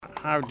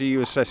How do you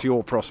assess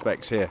your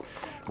prospects here,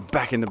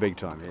 back in the big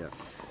time here?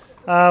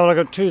 Well, I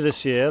got 2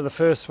 this year. The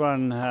first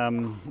one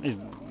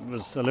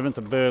was 11th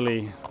at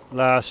Burleigh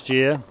last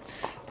year.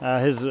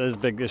 His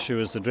big issue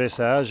is the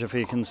dressage. If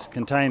he can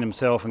contain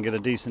himself and get a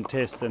decent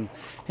test, then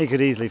he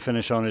could easily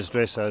finish on his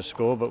dressage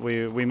score, but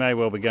we may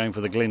well be going for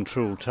the Glen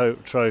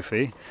Truel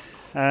Trophy.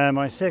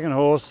 My second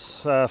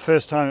horse,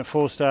 first time at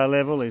 4-star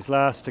level, he's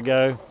last to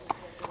go.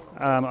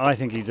 I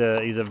think he's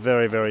a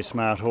very, very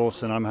smart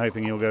horse, and I'm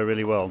hoping he'll go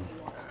really well.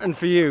 And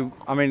for you,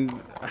 I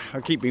mean, I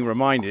keep being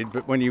reminded,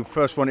 but when you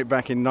first won it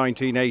back in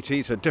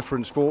 1980, it's a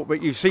different sport,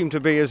 but you seem to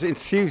be as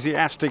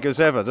enthusiastic as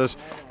ever. There's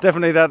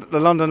definitely the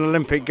London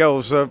Olympic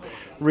goals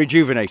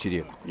rejuvenated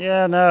you.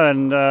 Yeah, no,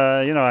 and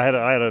I had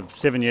a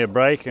 7-year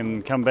break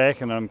and come back,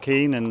 and I'm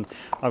keen, and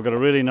I've got a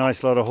really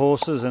nice lot of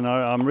horses, and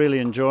I'm really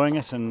enjoying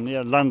it. And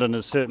yeah, London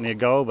is certainly a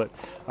goal, but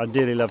I'd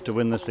dearly love to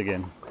win this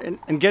again.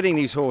 And getting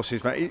these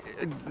horses,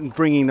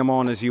 bringing them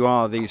on as you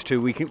are, these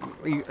two,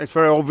 it's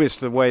very obvious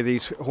the way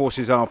these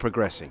horses are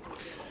progressing.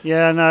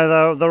 Yeah,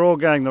 no, they're all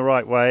going the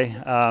right way.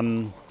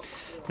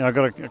 I've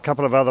got a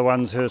couple of other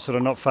ones who are sort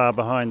of not far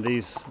behind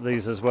these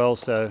as well.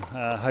 So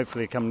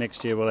hopefully, come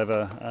next year, we'll have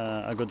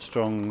a good,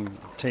 strong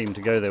team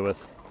to go there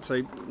with.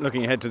 So,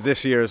 looking ahead to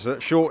this year as a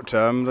short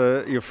term,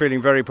 you're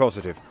feeling very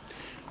positive.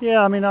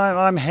 Yeah, I mean,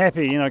 I'm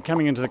happy.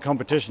 Coming into the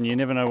competition, you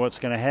never know what's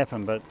going to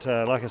happen. But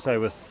like I say,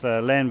 with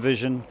Land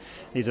Vision,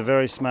 he's a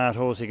very smart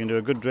horse. He can do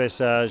a good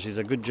dressage. He's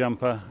a good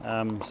jumper.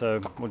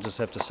 So we'll just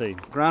have to see.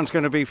 Ground's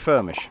going to be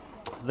firmish.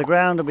 The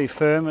ground will be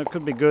firm. It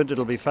could be good.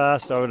 It'll be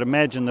fast. I would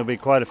imagine there'll be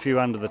quite a few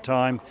under the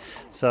time.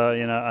 So,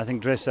 I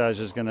think dressage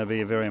is going to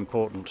be very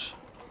important.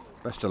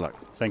 Best of luck.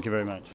 Thank you very much.